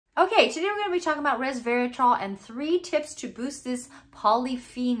Okay, today we're going to be talking about resveratrol and 3 tips to boost this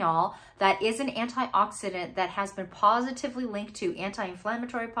polyphenol that is an antioxidant that has been positively linked to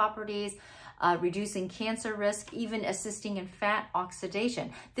anti-inflammatory properties, reducing cancer risk, even assisting in fat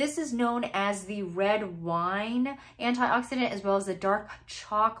oxidation. This is known as the red wine antioxidant as well as the dark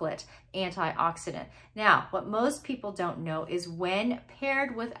chocolate antioxidant. Now, what most people don't know is when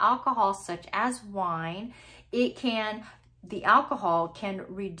paired with alcohol such as wine, the alcohol can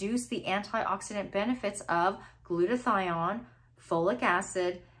reduce the antioxidant benefits of glutathione, folic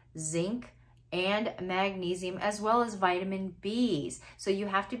acid, zinc, and magnesium, as well as vitamin Bs. So you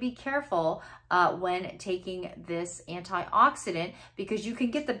have to be careful when taking this antioxidant, because you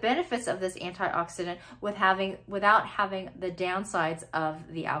can get the benefits of this antioxidant without having the downsides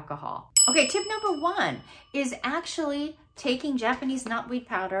of the alcohol. Okay, tip number 1 is actually taking Japanese knotweed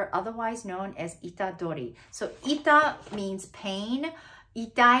powder, otherwise known as itadori. So ita means pain,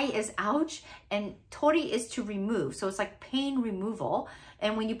 itai is ouch, and tori is to remove. So it's like pain removal.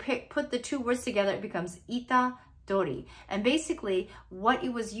 And when you put the 2 words together, it becomes itadori. And basically what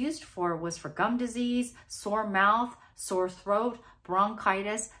it was used for was for gum disease, sore mouth, sore throat,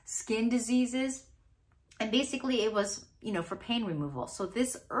 bronchitis, skin diseases. And basically it was, for pain removal. So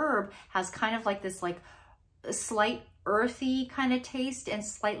this herb has kind of like this slight earthy kind of taste and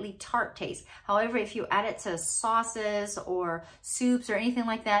slightly tart taste. However, if you add it to sauces or soups or anything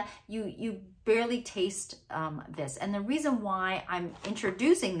like that, you barely taste this. And the reason why I'm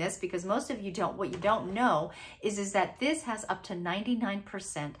introducing this, because most of you what you don't know is that this has up to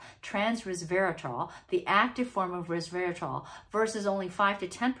 99% trans resveratrol, the active form of resveratrol, versus only 5 to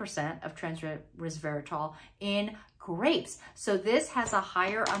 10% of trans resveratrol in grapes. So this has a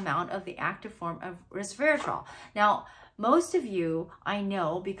higher amount of the active form of resveratrol. Now, most of you, I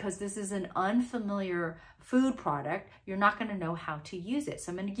know, because this is an unfamiliar food product, you're not going to know how to use it.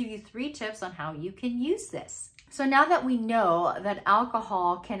 So I'm going to give you 3 tips on how you can use this. So now that we know that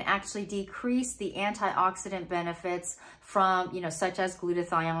alcohol can actually decrease the antioxidant benefits from, such as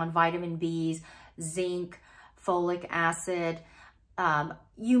glutathione, vitamin Bs, zinc, folic acid,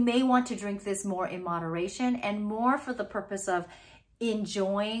 you may want to drink this more in moderation and more for the purpose of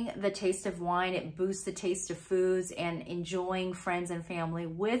enjoying the taste of wine. It boosts the taste of foods and enjoying friends and family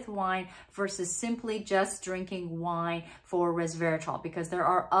with wine versus simply just drinking wine for resveratrol, because there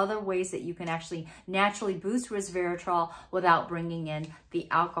are other ways that you can actually naturally boost resveratrol without bringing in the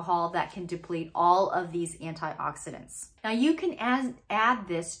alcohol that can deplete all of these antioxidants. Now you can add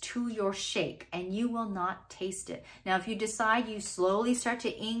this to your shake and you will not taste it. Now if you decide you slowly start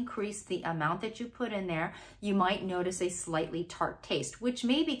to increase the amount that you put in there, you might notice a slightly tart taste, which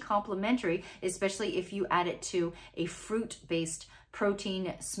may be complementary, especially if you add it to a fruit-based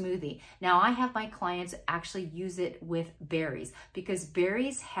protein smoothie. Now I have my clients actually use it with berries, because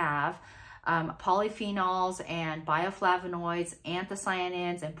berries have polyphenols and bioflavonoids,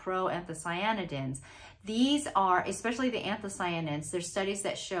 anthocyanins, and proanthocyanidins. These are, especially the anthocyanins, there's studies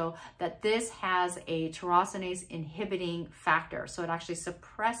that show that this has a tyrosinase inhibiting factor. So it actually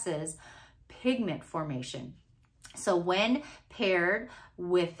suppresses pigment formation. So when paired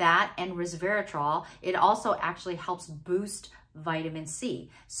with that and resveratrol, it also actually helps boost vitamin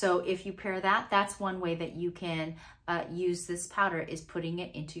C. So if you pair that, that's one way that you can use this powder, is putting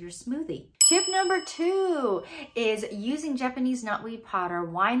it into your smoothie. Tip number 2 is using Japanese knotweed powder.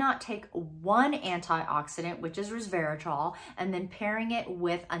 Why not take one antioxidant, which is resveratrol, and then pairing it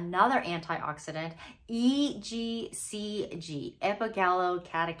with another antioxidant, EGCG,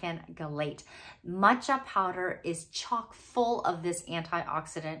 epigallocatechin gallate. Matcha powder is chock full of this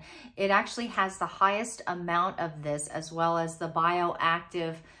antioxidant. It actually has the highest amount of this, as well as the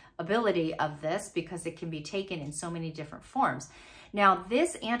bioactive ability of this, because it can be taken in so many different forms. Now,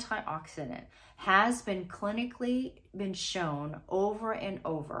 this antioxidant has been clinically shown over and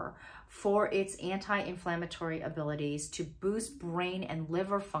over for its anti-inflammatory abilities to boost brain and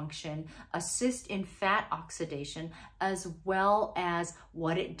liver function, assist in fat oxidation, as well as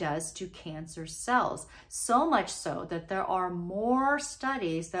what it does to cancer cells. So much so that there are more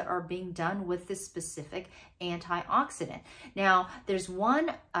studies that are being done with this specific antioxidant. Now, there's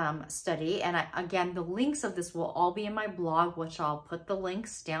one study, and again, the links of this will all be in my blog, which I'll put the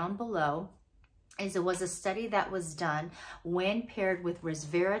links down below. It was a study that was done when paired with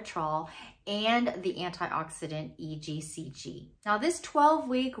resveratrol and the antioxidant EGCG. Now, this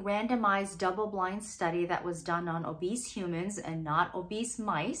 12-week randomized double-blind study that was done on obese humans and not obese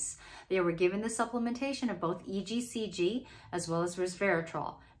mice, they were given the supplementation of both EGCG as well as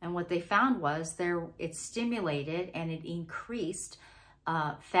resveratrol. And what they found was it stimulated and it increased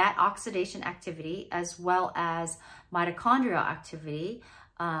fat oxidation activity as well as mitochondrial activity,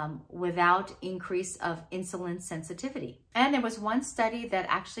 without increase of insulin sensitivity. And there was one study that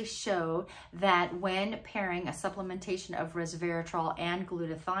actually showed that when pairing a supplementation of resveratrol and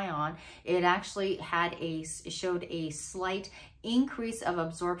glutathione, it actually showed a slight increase of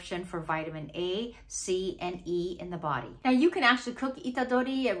absorption for vitamin A, C, and E in the body. Now you can actually cook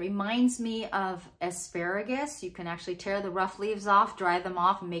itadori. It reminds me of asparagus. You can actually tear the rough leaves off, dry them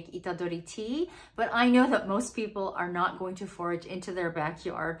off, and make itadori tea. But I know that most people are not going to forage into their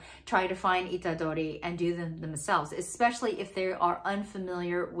backyard, try to find itadori and do them themselves, especially if they are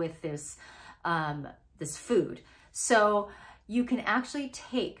unfamiliar with this, this food. So you can actually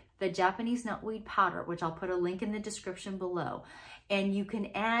take the Japanese knotweed powder, which I'll put a link in the description below, and you can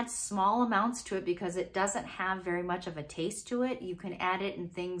add small amounts to it because it doesn't have very much of a taste to it. You can add it in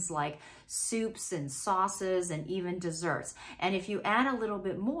things like soups and sauces and even desserts. And if you add a little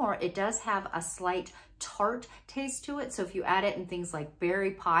bit more, it does have a slight tart taste to it. So if you add it in things like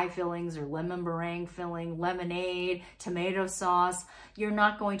berry pie fillings or lemon meringue filling, lemonade, tomato sauce, you're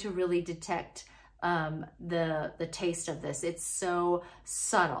not going to really detect the taste of this. It's so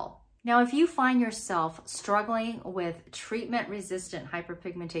subtle. Now, if you find yourself struggling with treatment-resistant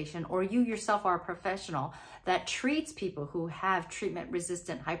hyperpigmentation, or you yourself are a professional that treats people who have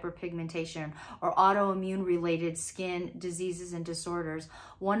treatment-resistant hyperpigmentation or autoimmune-related skin diseases and disorders,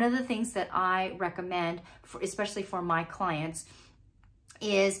 one of the things that I recommend, especially for my clients,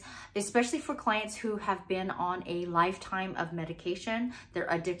 is especially for clients who have been on a lifetime of medication, they're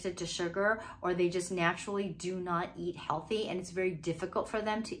addicted to sugar, or they just naturally do not eat healthy, and it's very difficult for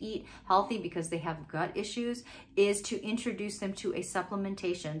them to eat healthy because they have gut issues, is to introduce them to a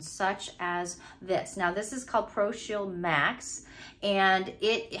supplementation such as this. Now, this is called ProShield Max, and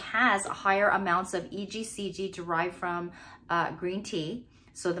it has higher amounts of EGCG derived from green tea,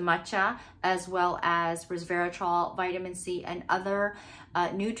 so the matcha, as well as resveratrol, vitamin C, and other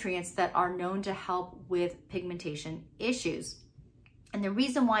nutrients that are known to help with pigmentation issues. And the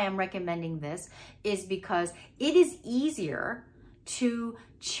reason why I'm recommending this is because it is easier to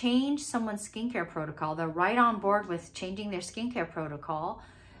change someone's skincare protocol. They're right on board with changing their skincare protocol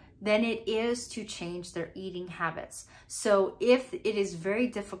than it is to change their eating habits. So if it is very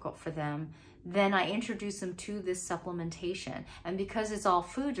difficult for them, then I introduce them to this supplementation. And because it's all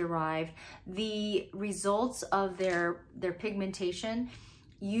food derived, the results of their pigmentation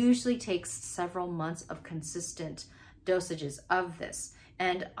usually takes several months of consistent dosages of this.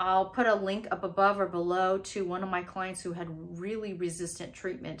 And I'll put a link up above or below to one of my clients who had really resistant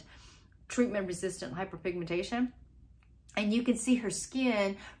treatment-resistant hyperpigmentation. And you can see her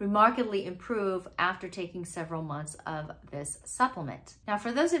skin remarkably improve after taking several months of this supplement. Now,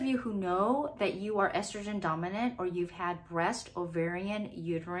 for those of you who know that you are estrogen dominant, or you've had breast, ovarian,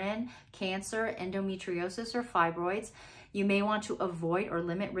 uterine cancer, endometriosis, or fibroids, you may want to avoid or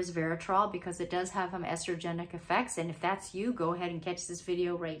limit resveratrol because it does have some estrogenic effects. And if that's you, go ahead and catch this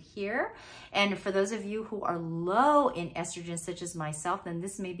video right here. And for those of you who are low in estrogen, such as myself, then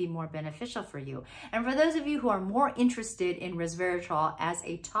this may be more beneficial for you. And for those of you who are more interested in resveratrol as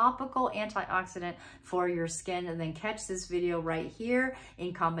a topical antioxidant for your skin, then catch this video right here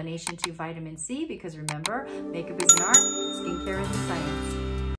in combination to vitamin C, because remember, makeup is an art, skincare is a science.